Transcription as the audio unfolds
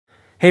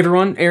Hey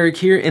everyone, Eric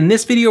here. In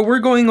this video, we're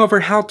going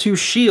over how to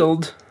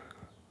shield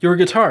your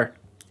guitar.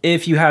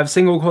 If you have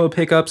single coil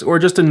pickups or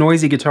just a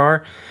noisy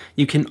guitar,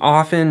 you can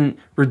often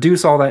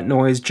reduce all that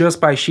noise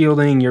just by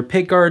shielding your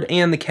pickguard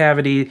and the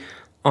cavity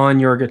on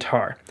your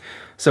guitar.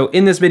 So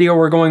in this video,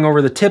 we're going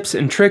over the tips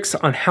and tricks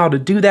on how to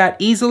do that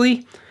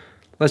easily.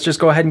 Let's just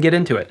go ahead and get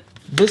into it.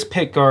 This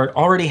pickguard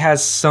already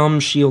has some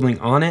shielding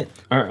on it.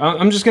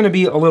 I'm just gonna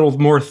be a little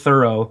more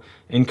thorough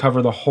and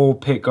cover the whole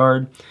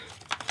pickguard.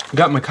 I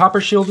got my copper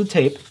shielded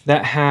tape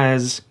that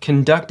has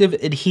conductive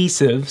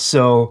adhesive,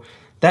 so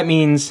that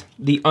means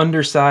the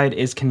underside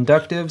is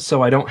conductive,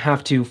 so I don't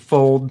have to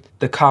fold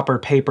the copper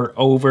paper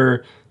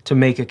over to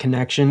make a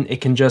connection. It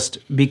can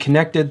just be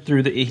connected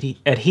through the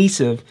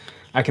adhesive.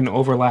 I can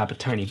overlap a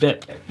tiny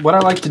bit. What I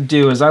like to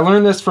do is, I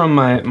learned this from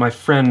my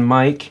friend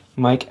Mike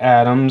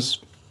Adams,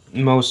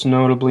 most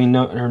notably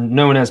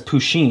known as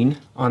Pusheen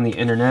on the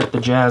internet,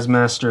 the jazz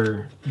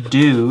master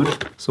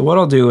dude. So what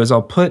I'll do is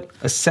I'll put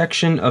a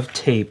section of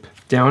tape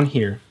down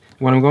here.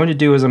 What I'm going to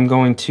do is I'm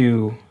going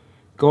to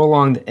go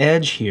along the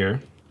edge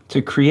here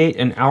to create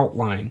an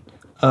outline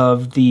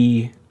of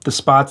the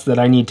spots that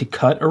I need to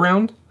cut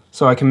around,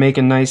 so I can make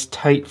a nice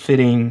tight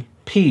fitting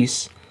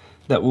piece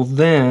that will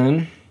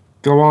then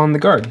go on the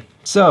guard.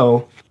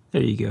 So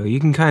there you go, you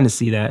can kind of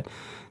see that.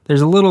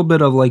 There's a little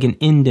bit of like an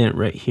indent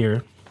right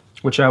here,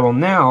 which I will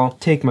now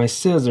take my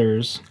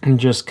scissors and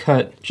just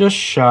cut just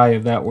shy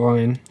of that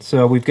line.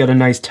 So we've got a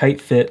nice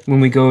tight fit when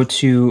we go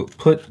to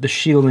put the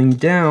shielding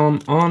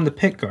down on the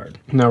pickguard.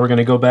 Now we're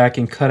gonna go back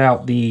and cut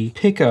out the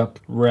pickup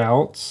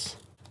routes.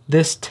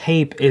 This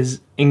tape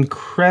is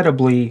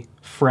incredibly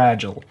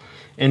fragile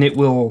and it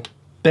will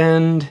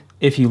bend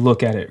if you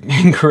look at it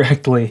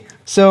incorrectly.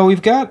 So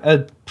we've got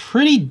a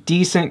pretty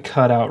decent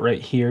cutout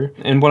right here.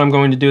 And what I'm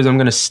going to do is I'm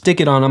gonna stick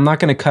it on. I'm not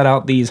gonna cut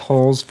out these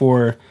holes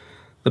for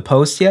the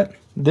post yet.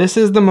 This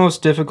is the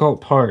most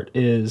difficult part,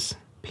 is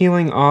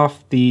peeling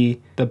off the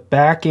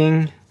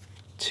backing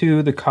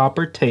to the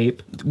copper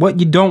tape. What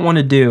you don't want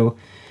to do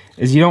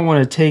is you don't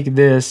want to take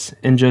this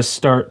and just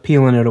start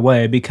peeling it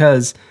away,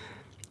 because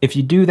if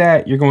you do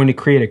that, you're going to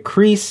create a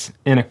crease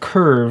and a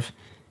curve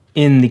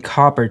in the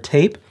copper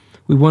tape.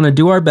 We want to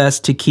do our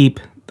best to keep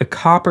the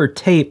copper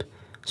tape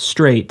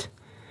straight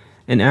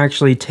and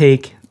actually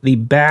take the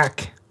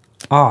back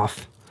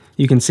off.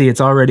 You can see it's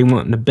already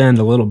wanting to bend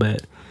a little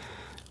bit.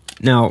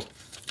 Now,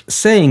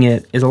 saying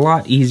it is a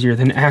lot easier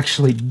than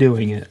actually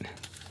doing it.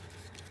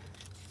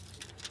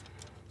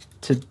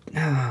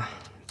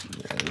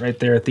 Right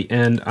there at the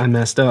end, I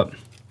messed up.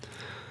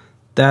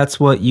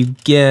 That's what you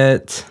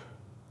get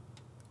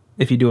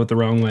if you do it the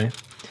wrong way.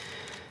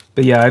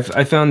 But yeah,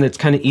 I found that it's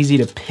kind of easy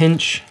to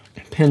pinch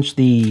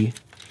the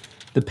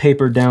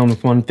paper down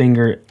with one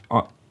finger,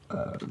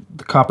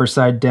 the copper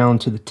side down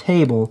to the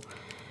table,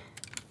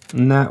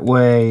 and that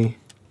way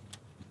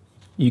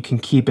you can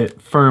keep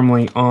it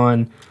firmly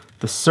on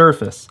the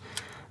surface.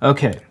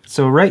 Okay,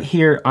 so right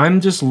here, I'm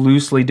just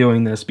loosely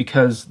doing this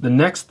because the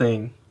next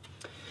thing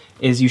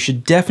is you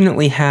should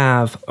definitely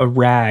have a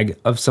rag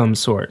of some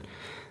sort.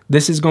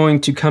 This is going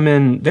to come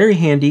in very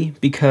handy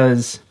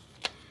because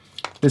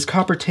this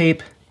copper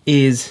tape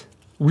is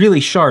really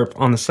sharp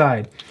on the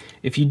side.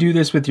 If you do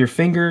this with your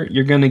finger,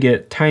 you're gonna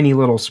get tiny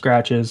little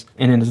scratches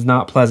and it is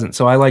not pleasant.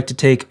 So I like to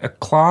take a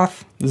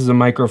cloth, this is a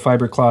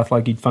microfiber cloth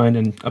like you'd find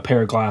in a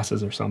pair of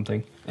glasses or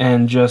something,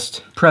 and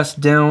just press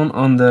down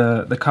on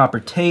the copper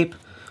tape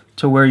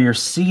to where you're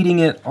seating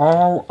it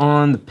all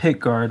on the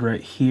pickguard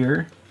right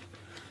here.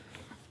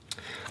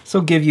 So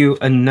it'll give you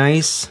a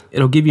nice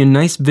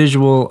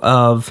visual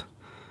of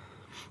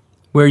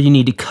where you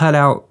need to cut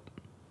out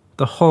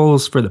the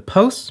holes for the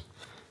posts.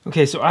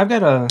 Okay, so I've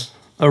got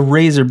a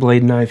razor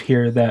blade knife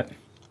here that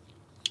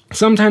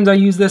sometimes I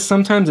use this,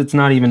 sometimes it's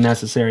not even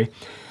necessary.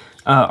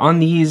 On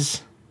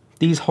these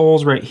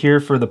holes right here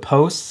for the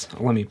posts,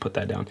 let me put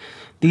that down.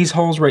 These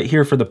holes right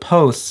here for the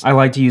posts, I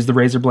like to use the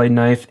razor blade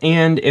knife,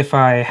 and if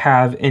I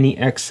have any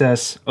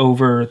excess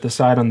over the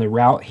side on the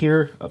route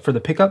here for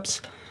the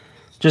pickups,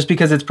 just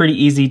because it's pretty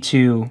easy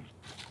to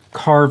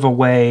carve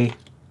away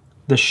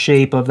the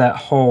shape of that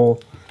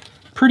hole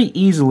pretty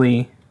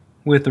easily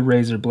with the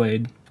razor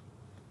blade.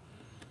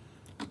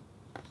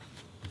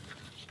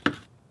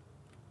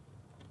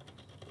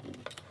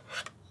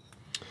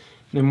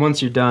 And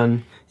once you're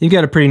done, you've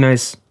got a pretty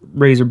nice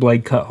razor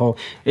blade cut hole.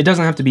 It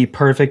doesn't have to be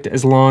perfect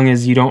as long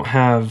as you don't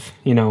have,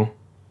 you know,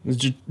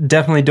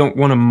 definitely don't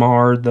want to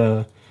mar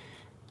the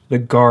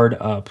guard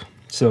up.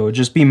 So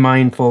just be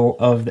mindful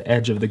of the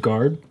edge of the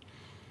guard.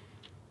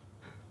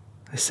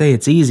 I say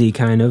it's easy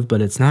kind of,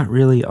 but it's not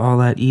really all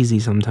that easy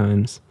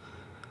sometimes.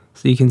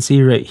 So you can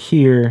see right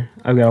here,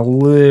 I've got a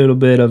little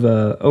bit of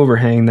a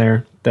overhang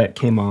there that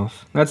came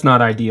off. That's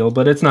not ideal,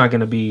 but it's not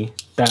gonna be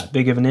that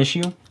big of an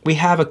issue. We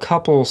have a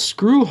couple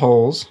screw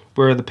holes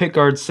where the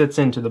pickguard sits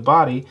into the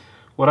body.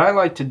 What I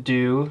like to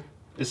do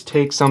is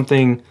take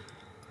something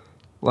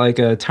like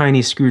a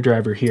tiny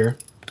screwdriver here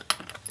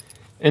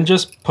and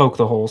just poke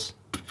the holes.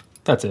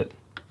 That's it.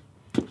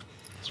 So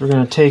we're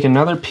gonna take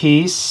another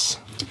piece.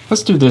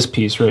 Let's do this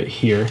piece right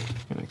here.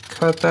 I'm gonna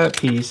cut that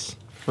piece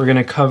We're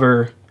gonna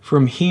cover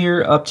from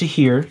here up to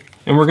here,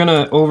 and we're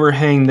gonna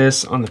overhang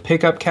this on the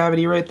pickup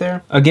cavity right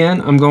there.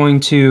 Again, I'm going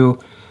to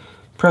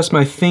press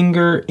my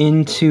finger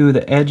into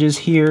the edges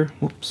here,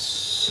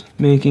 whoops,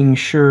 making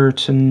sure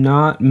to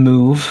not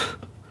move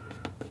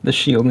the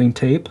shielding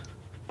tape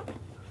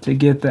to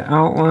get the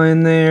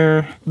outline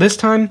there. This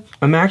time,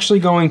 I'm actually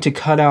going to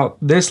cut out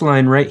this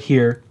line right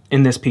here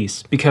in this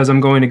piece because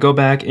I'm going to go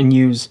back and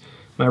use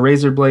my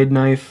razor blade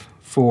knife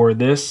for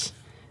this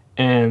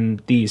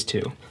and these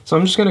two. So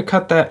I'm just gonna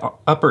cut that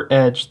upper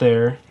edge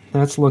there.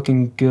 That's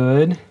looking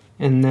good.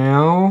 And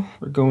now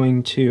we're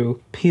going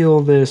to peel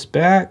this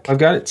back. I've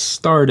got it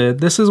started.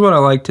 This is what I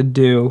like to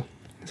do.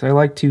 So I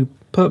like to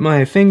put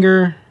my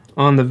finger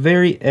on the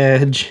very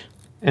edge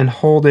and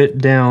hold it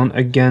down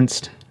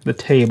against the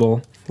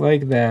table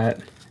like that.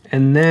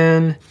 And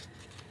then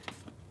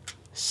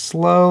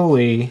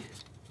slowly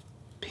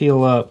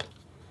peel up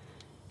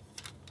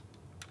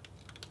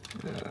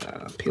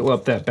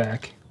that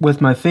back. With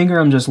my finger,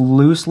 I'm just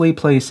loosely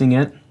placing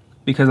it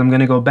because I'm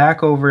gonna go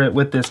back over it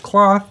with this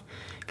cloth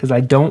because I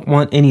don't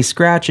want any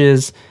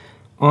scratches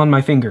on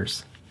my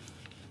fingers.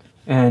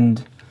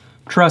 And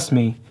trust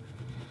me,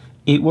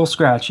 it will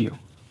scratch you.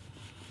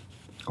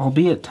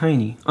 Albeit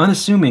tiny,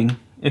 unassuming,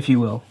 if you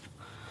will,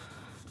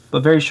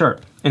 but very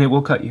sharp, and it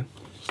will cut you.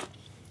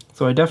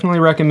 So I definitely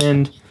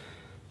recommend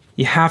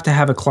you have to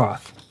have a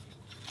cloth.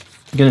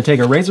 I'm gonna take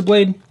a razor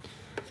blade.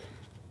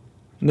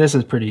 This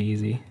is pretty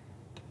easy.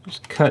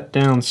 Just cut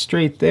down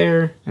straight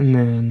there, and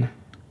then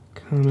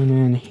coming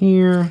in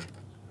here,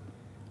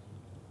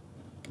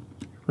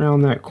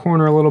 around that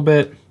corner a little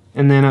bit,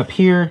 and then up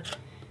here,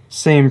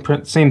 same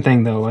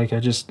thing though. Like I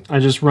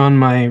just run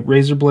my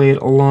razor blade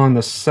along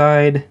the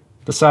side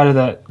of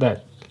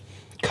that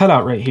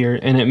cutout right here,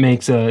 and it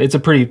makes it's a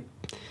pretty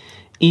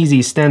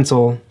easy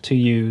stencil to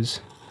use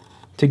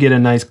to get a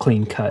nice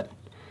clean cut.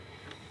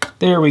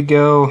 There we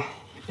go.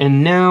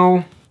 And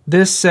now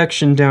this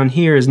section down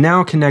here is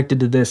now connected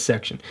to this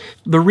section.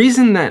 The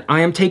reason that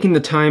I am taking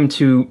the time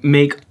to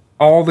make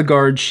all the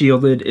guards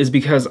shielded is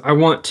because I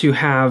want to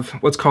have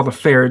what's called a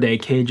Faraday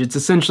cage. It's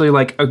essentially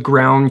like a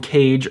ground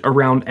cage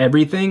around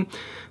everything.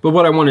 But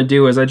what I want to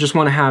do is I just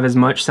want to have as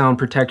much sound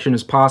protection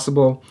as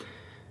possible.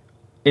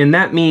 And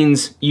that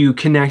means you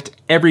connect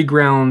every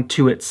ground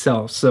to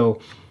itself. So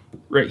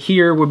right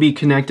here would be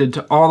connected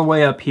to all the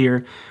way up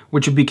here,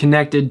 which would be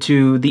connected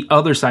to the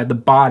other side, the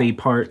body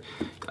part.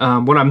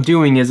 What I'm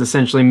doing is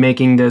essentially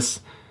making this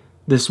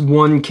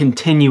one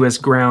continuous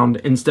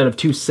ground instead of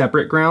two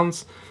separate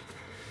grounds.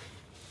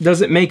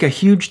 Does it make a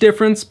huge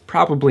difference?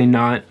 Probably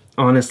not,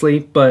 honestly,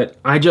 but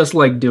I just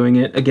like doing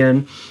it.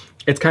 Again,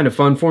 it's kind of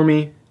fun for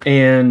me,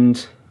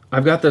 and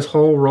I've got this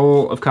whole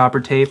roll of copper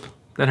tape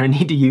that I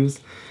need to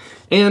use,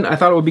 and I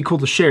thought it would be cool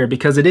to share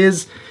because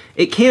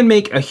it can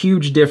make a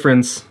huge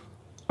difference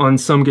on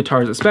some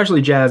guitars,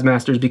 especially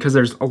Jazzmasters, because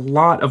there's a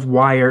lot of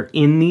wire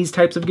in these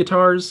types of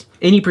guitars.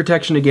 Any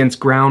protection against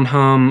ground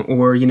hum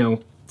or, you know,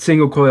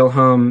 single coil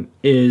hum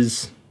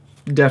is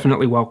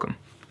definitely welcome.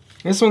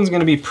 This one's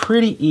gonna be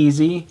pretty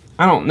easy.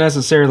 I don't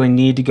necessarily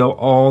need to go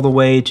all the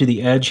way to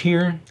the edge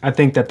here. I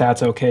think that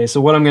that's okay. So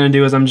what I'm gonna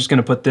do is I'm just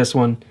gonna put this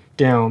one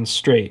down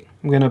straight.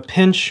 I'm gonna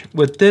pinch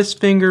with this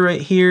finger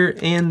right here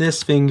and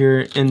this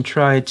finger and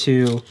try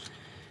to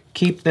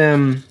keep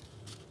them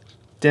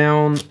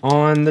down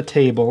on the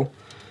table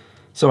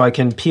so I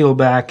can peel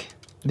back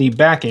the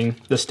backing,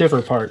 the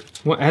stiffer part.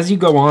 Well, as you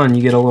go on,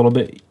 you get a little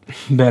bit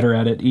better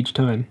at it each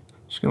time.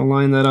 Just gonna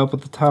line that up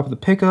with the top of the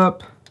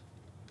pickup.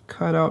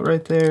 Cut out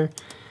right there.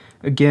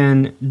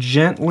 Again,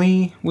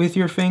 gently with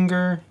your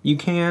finger, you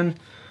can,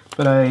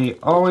 but I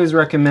always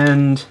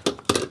recommend,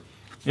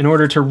 in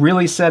order to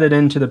really set it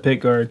into the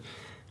pickguard,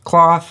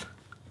 cloth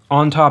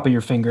on top of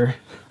your finger,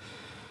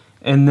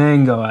 and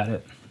then go at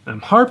it.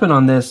 I'm harping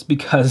on this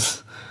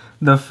because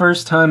the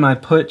first time I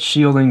put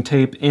shielding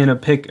tape in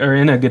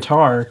a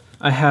guitar,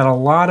 I had a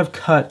lot of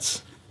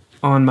cuts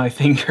on my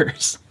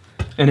fingers,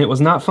 and it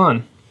was not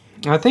fun.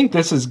 I think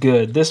this is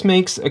good. This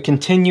makes a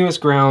continuous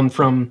ground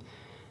from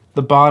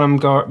the bottom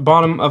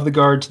of the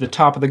guard to the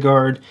top of the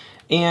guard,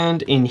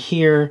 and in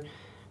here,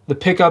 the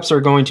pickups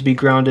are going to be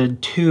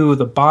grounded to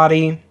the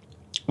body,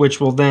 which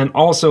will then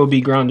also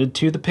be grounded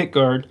to the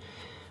pickguard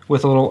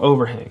with a little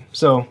overhang.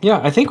 So yeah,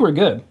 I think we're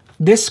good.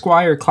 This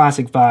Squier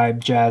Classic Vibe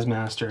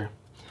Jazzmaster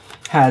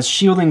has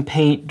shielding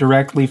paint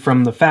directly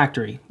from the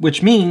factory,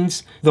 which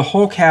means the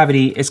whole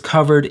cavity is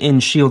covered in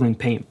shielding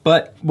paint.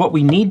 But what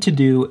we need to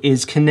do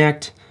is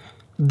connect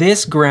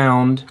this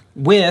ground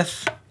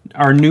with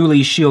our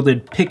newly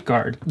shielded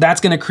pickguard.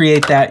 That's gonna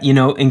create that, you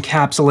know,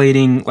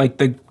 encapsulating like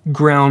the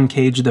ground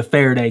cage, the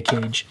Faraday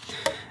cage.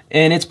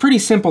 And it's pretty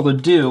simple to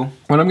do.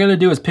 What I'm gonna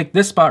do is pick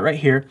this spot right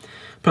here,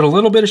 put a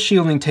little bit of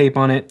shielding tape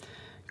on it,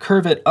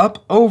 curve it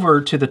up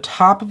over to the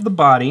top of the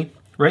body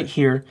right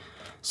here,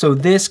 so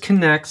this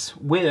connects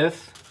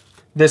with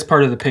this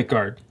part of the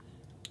pickguard.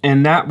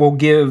 And that will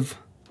give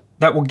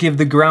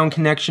the ground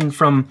connection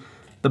from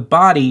the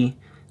body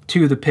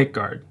to the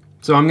pickguard.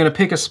 So I'm gonna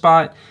pick a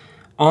spot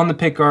on the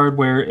pick guard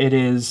where it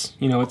is,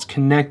 you know, it's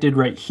connected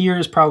right here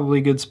is probably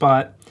a good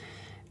spot.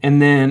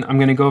 And then I'm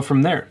gonna go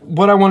from there.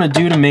 What I wanna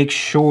do to make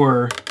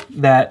sure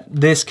that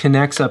this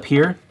connects up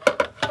here,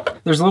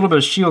 there's a little bit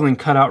of shielding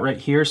cut out right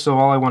here, so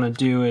all I wanna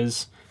do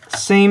is,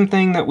 same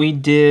thing that we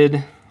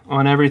did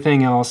on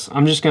everything else,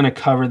 I'm just gonna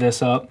cover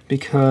this up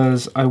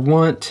because I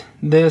want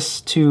this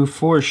to,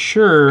 for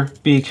sure,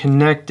 be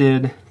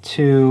connected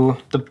to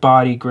the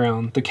body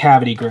ground, the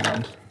cavity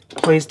ground.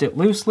 Placed it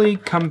loosely,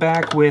 come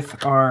back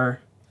with our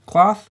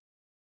cloth,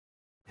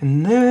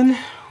 and then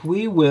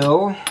we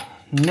will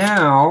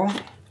now,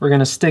 we're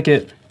gonna stick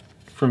it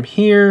from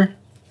here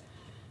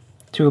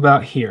to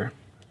about here.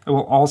 I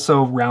will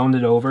also round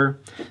it over,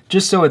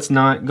 just so it's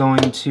not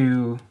going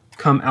to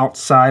come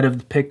outside of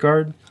the pick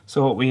guard.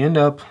 So what we end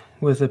up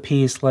with a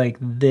piece like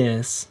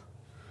this,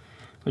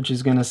 which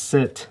is gonna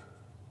sit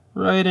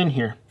right in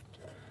here.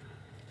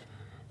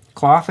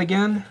 Cloth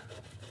again.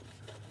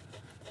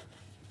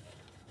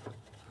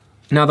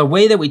 Now the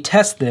way that we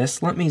test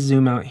this, let me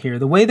zoom out here.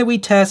 The way that we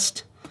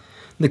test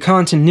the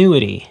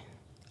continuity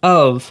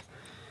of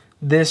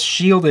this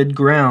shielded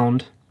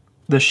ground,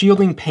 the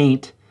shielding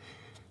paint,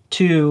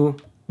 to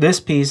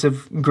this piece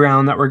of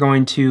ground that we're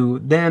going to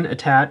then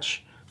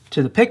attach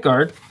to the pick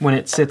guard when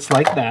it sits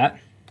like that,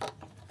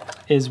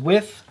 is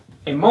with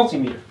a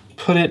multimeter.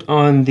 Put it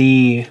on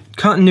the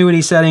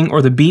continuity setting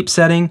or the beep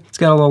setting. It's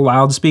got a little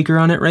loudspeaker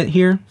on it right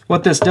here.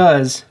 What this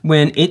does,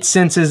 when it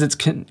senses it's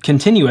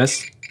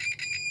continuous,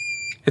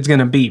 it's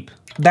gonna beep.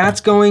 That's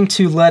going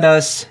to let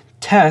us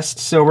test.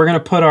 So we're gonna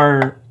put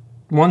our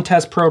one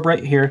test probe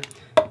right here,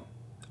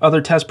 other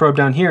test probe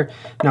down here.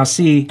 Now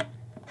see,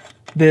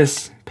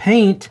 this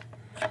paint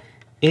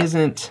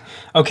isn't,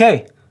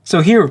 okay,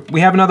 so here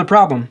we have another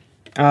problem.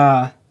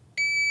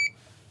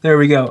 There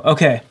we go,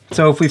 okay.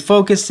 So if we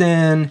focus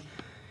in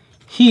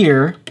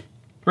here,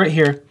 right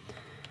here,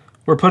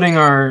 we're putting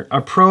our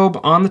probe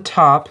on the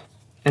top,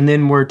 and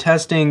then we're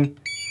testing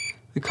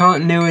the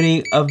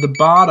continuity of the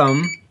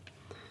bottom.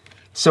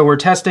 So we're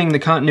testing the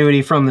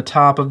continuity from the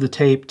top of the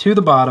tape to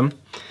the bottom.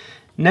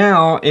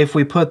 Now, if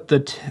we put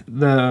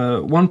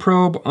the one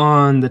probe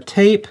on the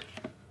tape,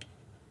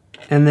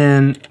 and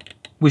then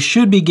we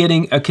should be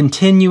getting a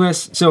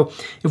continuous, so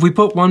if we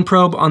put one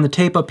probe on the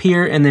tape up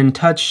here and then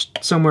touch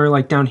somewhere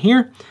like down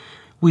here,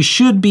 we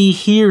should be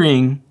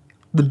hearing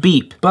the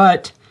beep,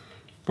 but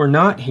we're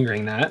not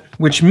hearing that,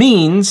 which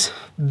means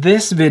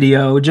this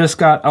video just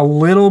got a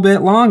little bit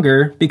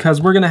longer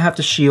because we're gonna have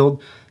to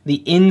shield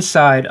the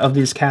inside of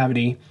this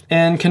cavity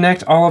and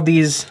connect all of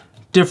these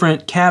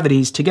different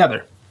cavities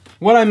together.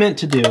 What I meant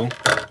to do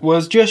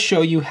was just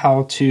show you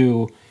how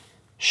to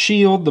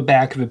shield the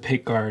back of a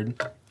pick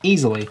guard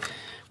easily.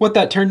 What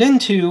that turned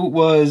into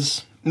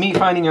was me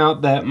finding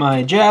out that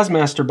my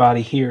Jazzmaster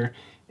body here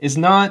is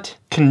not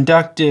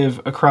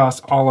conductive across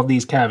all of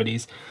these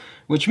cavities,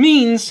 which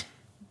means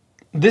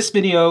this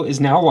video is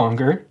now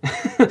longer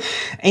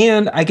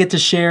and I get to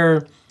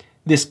share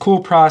this cool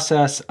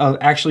process of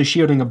actually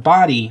shielding a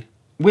body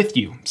with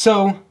you.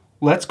 So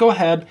let's go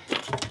ahead,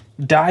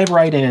 dive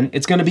right in.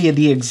 It's gonna be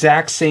the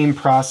exact same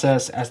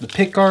process as the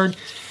pick guard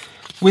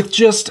with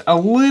just a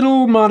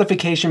little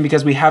modification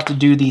because we have to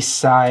do these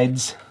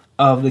sides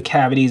of the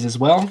cavities as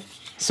well.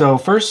 So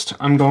first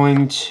I'm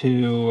going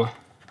to,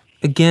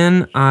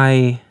 again,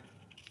 I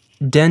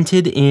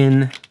dented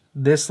in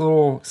this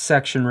little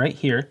section right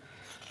here.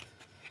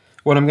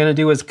 What I'm gonna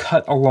do is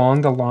cut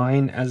along the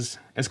line as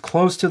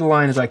close to the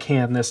line as I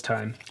can this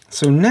time.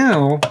 So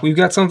now we've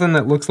got something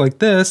that looks like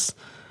this,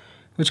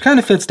 which kind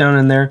of fits down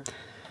in there.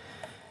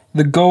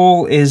 The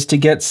goal is to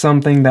get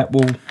something that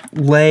will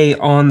lay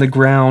on the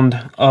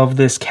ground of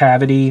this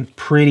cavity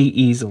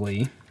pretty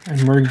easily.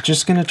 And we're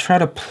just gonna try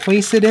to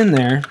place it in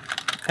there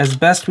as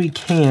best we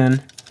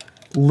can,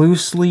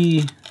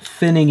 loosely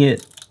fitting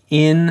it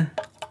in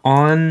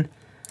on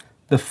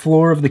the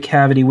floor of the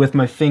cavity with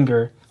my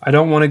finger. I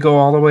don't want to go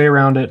all the way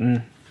around it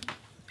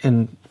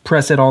and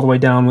press it all the way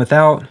down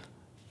without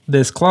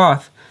this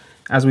cloth,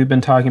 as we've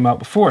been talking about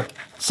before.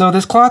 So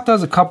this cloth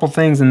does a couple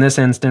things in this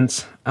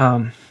instance.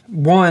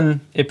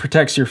 One, it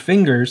protects your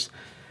fingers,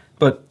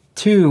 but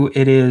two,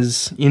 it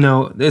is, you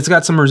know, it's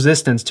got some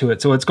resistance to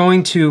it. So it's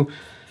going to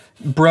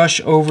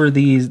brush over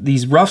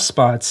these rough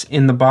spots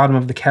in the bottom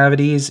of the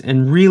cavities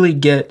and really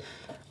get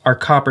our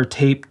copper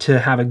tape to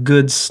have a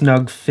good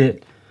snug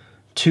fit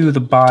to the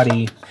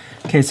body.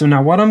 Okay, so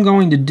now what I'm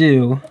going to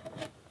do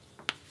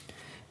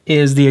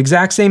is the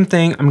exact same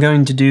thing. I'm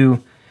going to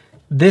do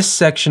this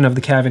section of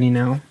the cavity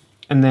now,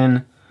 and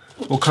then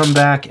we'll come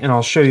back and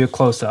I'll show you a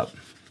close-up.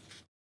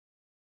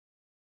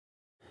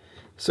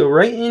 So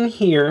right in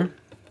here,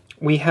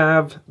 we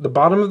have the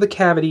bottom of the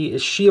cavity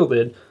is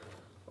shielded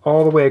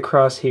all the way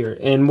across here.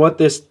 And what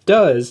this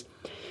does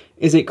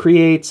is it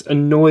creates a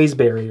noise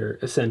barrier,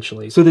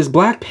 essentially. So this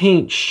black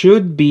paint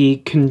should be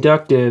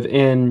conductive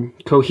and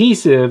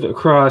cohesive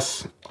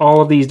across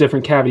all of these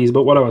different cavities.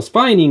 But what I was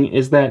finding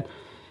is that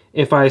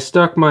if I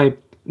stuck my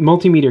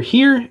multimeter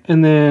here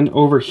and then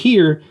over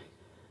here,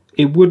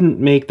 it wouldn't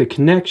make the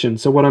connection.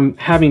 So what I'm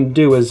having to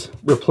do is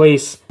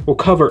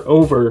cover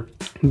over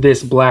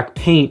this black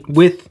paint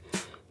with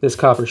this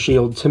copper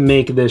shield to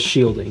make this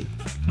shielding.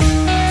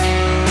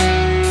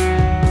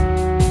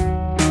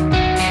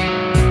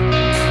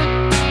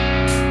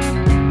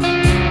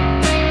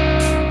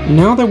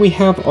 Now that we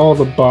have all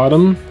the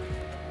bottom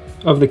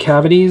of the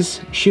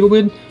cavities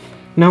shielded,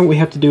 now what we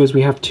have to do is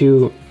we have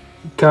to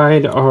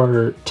guide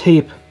our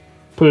tape,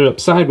 put it up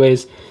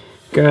sideways,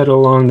 guide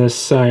along this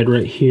side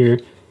right here,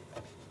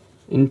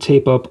 and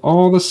tape up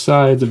all the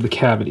sides of the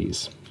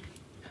cavities.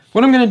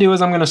 What I'm going to do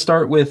is I'm going to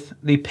start with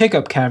the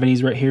pickup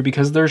cavities right here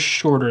because they're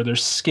shorter, they're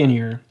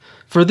skinnier.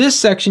 For this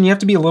section, you have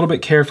to be a little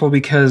bit careful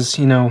because,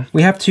 you know,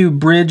 we have to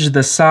bridge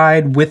the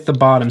side with the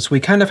bottom. So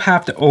we kind of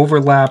have to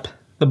overlap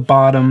the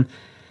bottom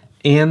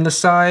and the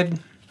side.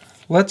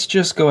 Let's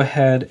just go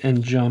ahead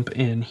and jump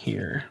in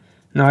here.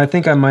 Now I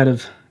think I might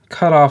have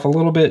cut off a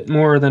little bit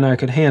more than I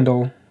could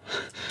handle,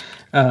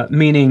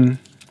 meaning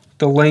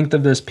the length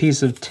of this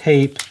piece of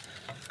tape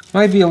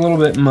might be a little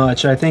bit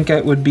much. I think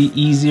it would be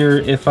easier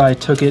if I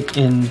took it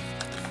in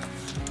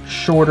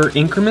shorter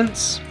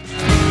increments.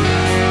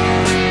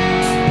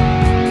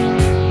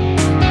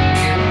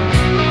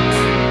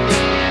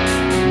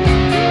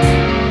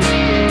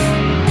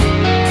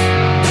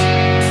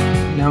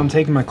 Now I'm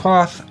taking my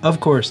cloth, of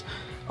course,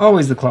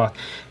 always the cloth.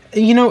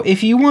 You know,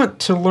 if you want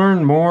to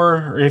learn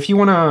more, or if you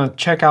want to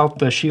check out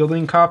the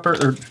shielding copper,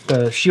 or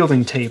the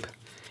shielding tape,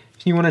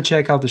 if you want to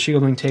check out the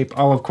shielding tape,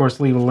 I'll of course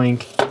leave a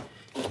link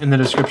in the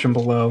description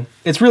below.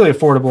 It's really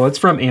affordable. It's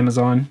from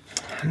Amazon.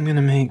 I'm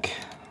gonna make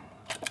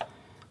a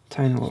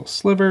tiny little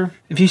sliver.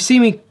 If you see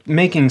me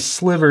making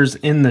slivers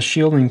in the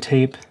shielding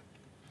tape,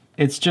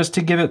 it's just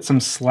to give it some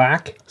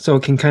slack so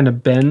it can kind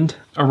of bend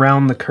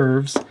around the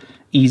curves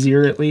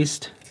easier, at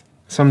least.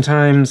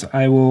 Sometimes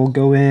I will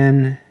go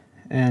in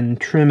and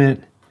trim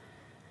it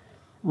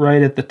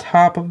right at the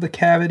top of the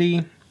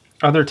cavity.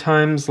 Other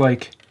times,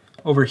 like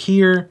over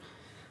here,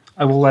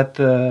 I will let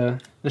the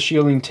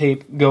shielding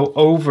tape go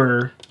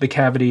over the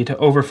cavity to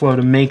overflow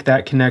to make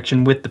that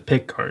connection with the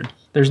pick guard.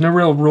 There's no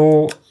real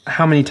rule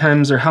how many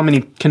times or how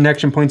many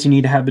connection points you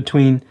need to have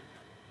between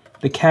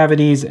the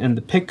cavities and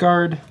the pick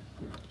guard.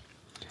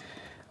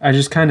 I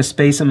just kind of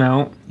space them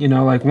out, you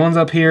know, like one's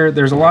up here,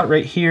 there's a lot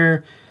right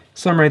here,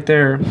 some right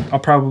there. I'll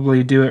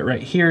probably do it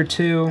right here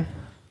too.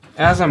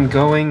 As I'm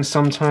going,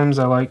 sometimes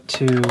I like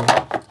to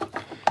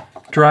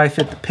dry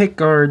fit the pick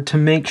guard to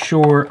make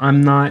sure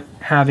I'm not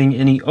having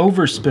any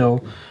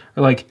overspill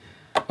or like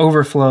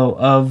overflow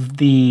of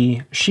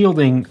the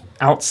shielding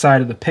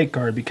outside of the pick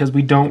guard, because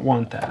we don't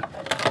want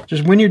that.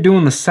 Just when you're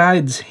doing the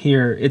sides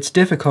here, it's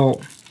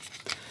difficult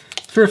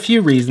for a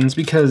few reasons,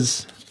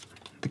 because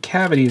the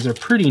cavities are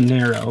pretty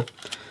narrow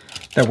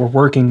that we're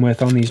working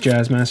with on these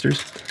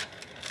Jazzmasters.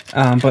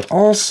 But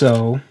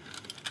also,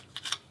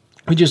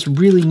 we just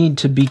really need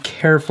to be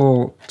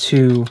careful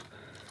to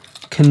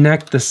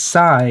connect the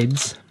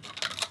sides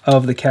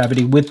of the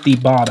cavity with the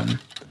bottom,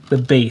 the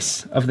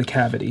base of the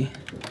cavity.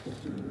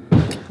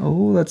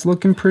 Oh, that's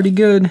looking pretty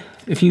good.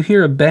 If you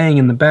hear a bang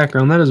in the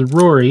background, that is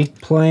Rory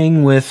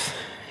playing with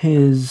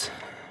his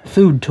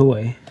food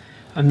toy.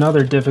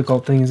 Another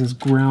difficult thing is this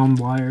ground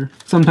wire.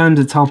 Sometimes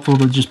it's helpful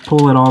to just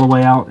pull it all the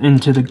way out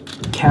into the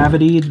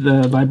cavity,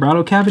 the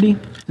vibrato cavity,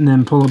 and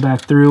then pull it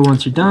back through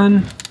once you're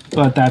done.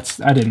 But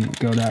I didn't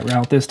go that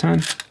route this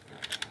time.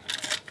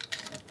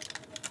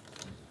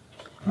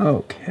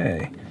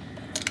 Okay.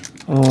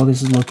 Oh,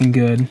 this is looking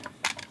good.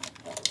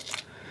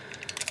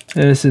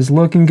 This is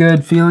looking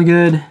good, feeling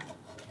good.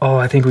 Oh,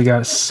 I think we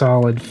got a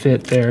solid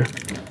fit there.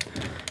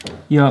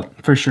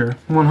 Yup, for sure,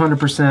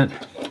 100%.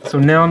 So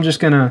now I'm just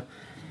gonna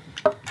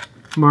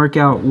mark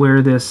out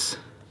where the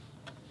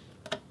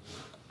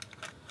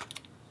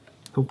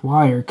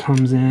wire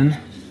comes in.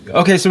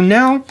 Okay, so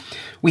now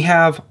we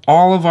have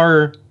all of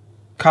our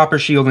copper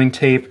shielding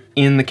tape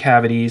in the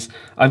cavities.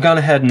 I've gone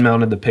ahead and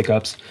mounted the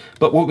pickups,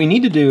 but what we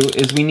need to do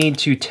is we need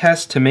to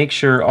test to make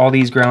sure all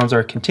these grounds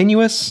are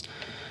continuous.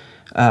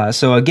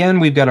 So again,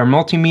 we've got our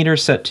multimeter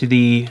set to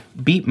the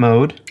beep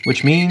mode,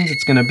 which means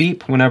it's gonna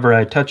beep whenever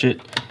I touch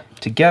it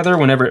together,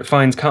 whenever it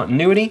finds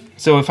continuity.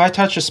 So if I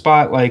touch a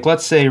spot, like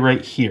let's say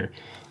right here,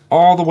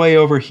 all the way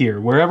over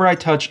here, wherever I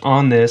touch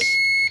on this,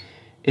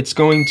 it's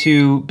going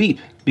to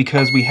beep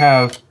because we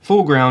have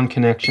full ground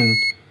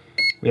connection.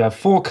 We have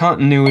full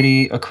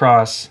continuity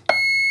across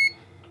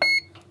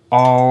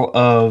all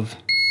of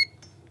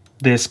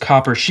this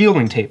copper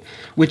shielding tape,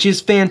 which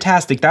is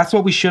fantastic. That's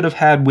what we should have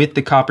had with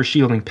the copper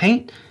shielding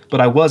paint,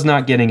 but I was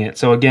not getting it.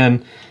 So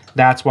again,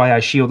 that's why I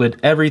shielded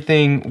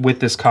everything with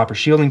this copper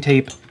shielding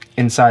tape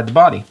inside the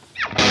body.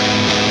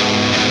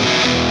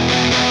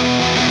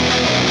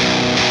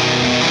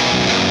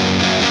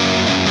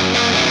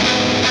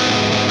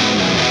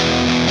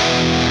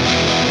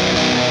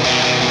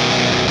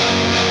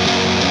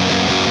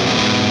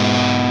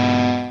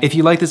 If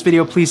you like this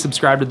video, please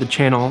subscribe to the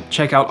channel.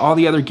 Check out all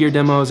the other gear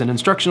demos and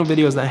instructional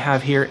videos that I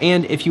have here.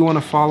 And if you want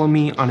to follow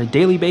me on a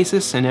daily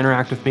basis and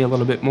interact with me a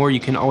little bit more,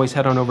 you can always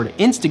head on over to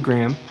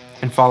Instagram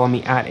and follow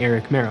me at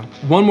Eric Merrow.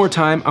 One more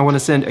time, I want to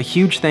send a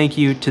huge thank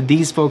you to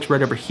these folks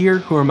right over here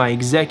who are my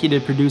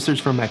executive producers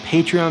from my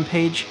Patreon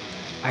page.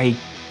 I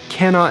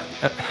cannot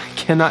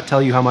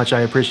tell you how much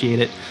I appreciate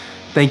it.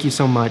 Thank you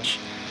so much.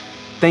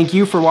 Thank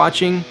you for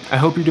watching. I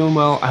hope you're doing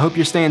well. I hope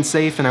you're staying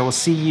safe, and I will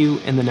see you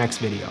in the next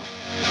video.